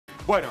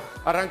Bueno,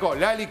 arrancó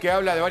Lali, que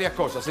habla de varias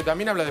cosas.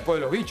 También habla después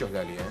de los bichos,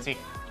 Lali. Sí.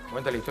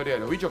 Cuenta la historia de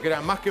los bichos, que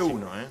eran más que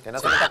uno, ¿eh? Que no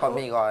se meta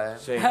conmigo, ¿eh?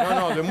 Sí,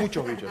 no, de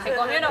muchos bichos. Se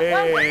comió unos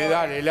cuantos.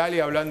 Dale, Lali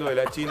hablando de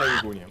la China y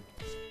Vicuña.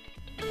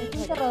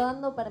 Estuviste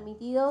rodando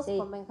Permitidos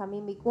con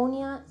Benjamín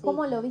Vicuña.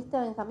 ¿Cómo lo viste,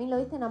 Benjamín? ¿Lo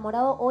viste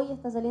enamorado? Hoy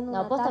está saliendo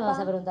una posta etapa... me vas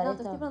a preguntar No,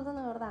 esto. te estoy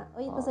preguntando de verdad.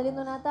 Hoy está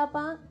saliendo una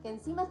etapa que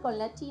encima es con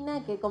la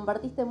China, que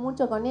compartiste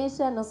mucho con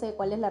ella. No sé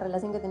cuál es la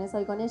relación que tenés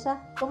hoy con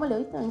ella. ¿Cómo lo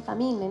viste,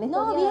 Benjamín, en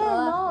estos No, días de bien,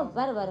 rodaje? no,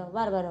 bárbaro,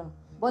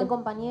 bárbaro. ¿Buen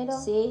compañero?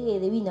 Sí,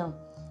 divino.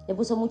 Le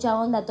puso mucha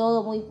onda a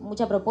todo,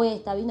 mucha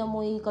propuesta, vino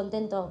muy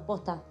contento,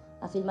 posta,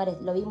 a filmar.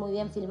 Lo vi muy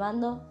bien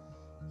filmando.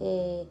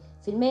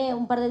 Filmé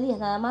un par de días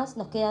nada más,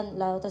 nos quedan,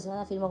 la otra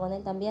semana filmo con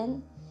él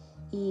también.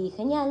 Y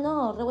genial,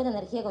 ¿no? Re buena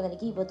energía con el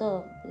equipo,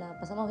 todo. La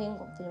pasamos bien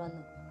filmando.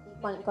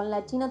 ¿Y con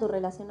la China tu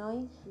relación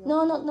hoy?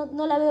 No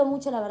la veo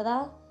mucho, la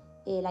verdad.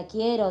 La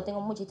quiero,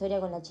 tengo mucha historia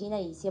con la China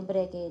y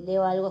siempre que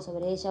leo algo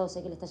sobre ella o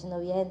sé que le está yendo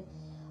bien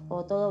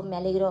o todo, me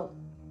alegro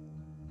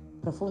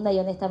profunda y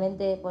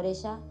honestamente por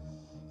ella.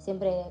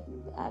 Siempre,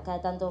 a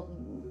cada tanto,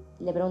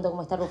 le pregunto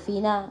cómo está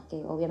Rufina,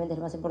 que obviamente es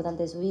lo más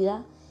importante de su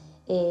vida.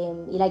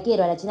 Y la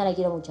quiero, a la China la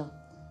quiero mucho.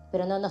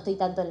 Pero no estoy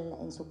tanto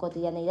en su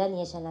cotidianeidad ni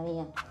ella en la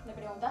mía. ¿Le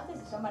preguntaste si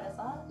está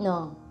embarazada?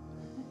 No.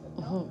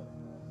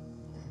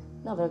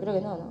 No, pero creo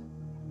que no.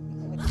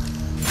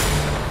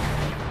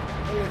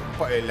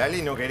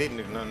 Lali no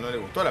le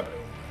gustó la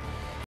pregunta.